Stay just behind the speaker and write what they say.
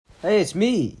Hey, it's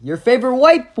me, your favorite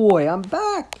white boy. I'm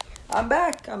back.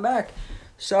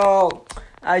 So,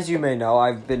 as you may know,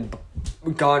 I've been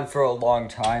gone for a long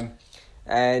time.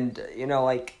 And,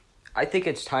 I think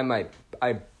it's time I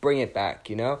bring it back,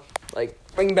 Like,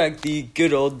 bring back the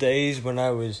good old days when I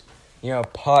was,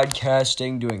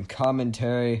 podcasting, doing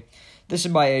commentary. This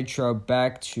is my intro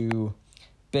back to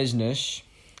business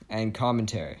and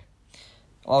commentary.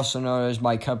 Also known as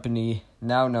my company,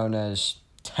 now known as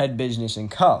Ted Business &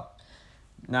 Co.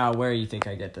 Now, where do you think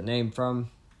I get the name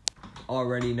from?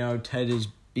 Already know Ted is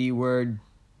B-word.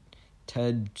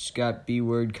 Ted's got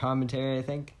B-word commentary, I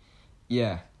think.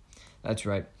 Yeah, that's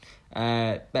right.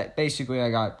 But basically,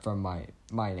 I got from my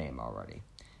name already.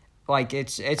 Like, I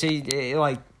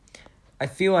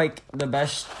feel like the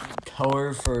best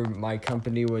color for my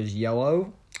company was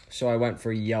yellow, so I went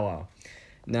for yellow.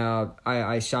 Now,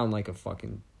 I sound like a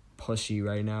fucking pussy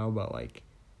right now, but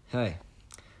hey,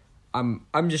 I'm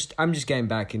just getting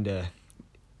back into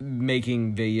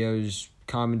making videos,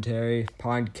 commentary,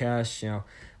 podcasts.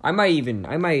 I might even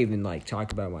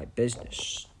talk about my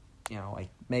business.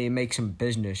 Maybe make some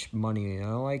business money.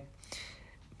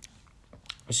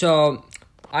 So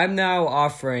I'm now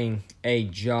offering a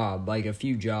job, a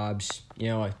few jobs.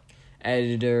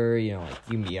 Editor. You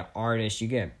can be an artist. You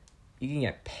can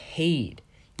get paid.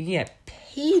 You can get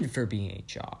paid for being a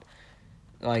job,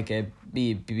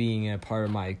 being a part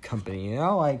of my company.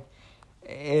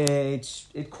 It's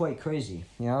quite crazy.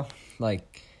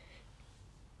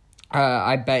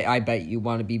 I bet you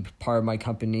want to be part of my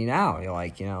company now.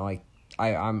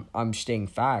 I'm stating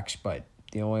facts, but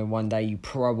the only one that you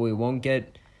probably won't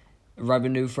get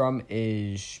revenue from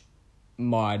is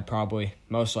mod, probably,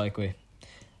 most likely.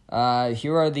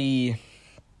 Here are the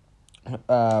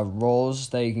roles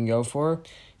that you can go for.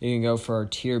 You can go for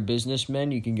tier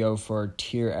businessman, you can go for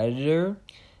tier editor,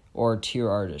 or tier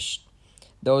artist.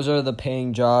 Those are the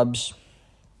paying jobs.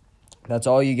 That's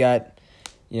all you get.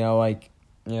 If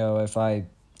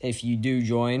you do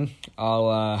join,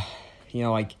 I'll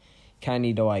kind of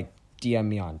need to DM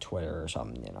me on Twitter or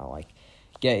something.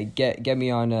 Get me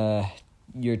on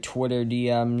your Twitter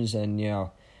DMs and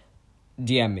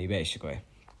DM me basically.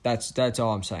 That's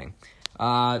all I'm saying.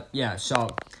 So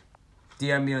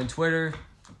DM me on Twitter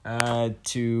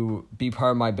to be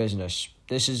part of my business.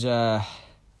 This is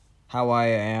how I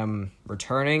am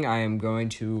returning. I am going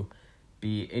to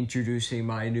be introducing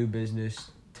my new business,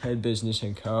 Ted Business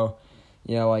 & Co.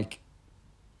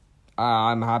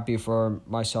 I'm happy for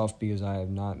myself because I have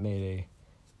not made a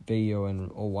video in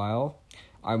a while.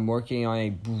 I'm working on a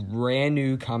brand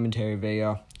new commentary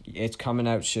video. It's coming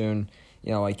out soon.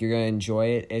 You're going to enjoy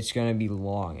it. It's going to be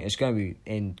long. It's going to be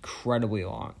incredibly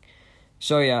long.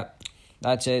 So, yeah,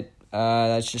 that's it.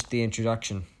 That's just the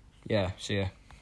introduction. Yeah, see ya.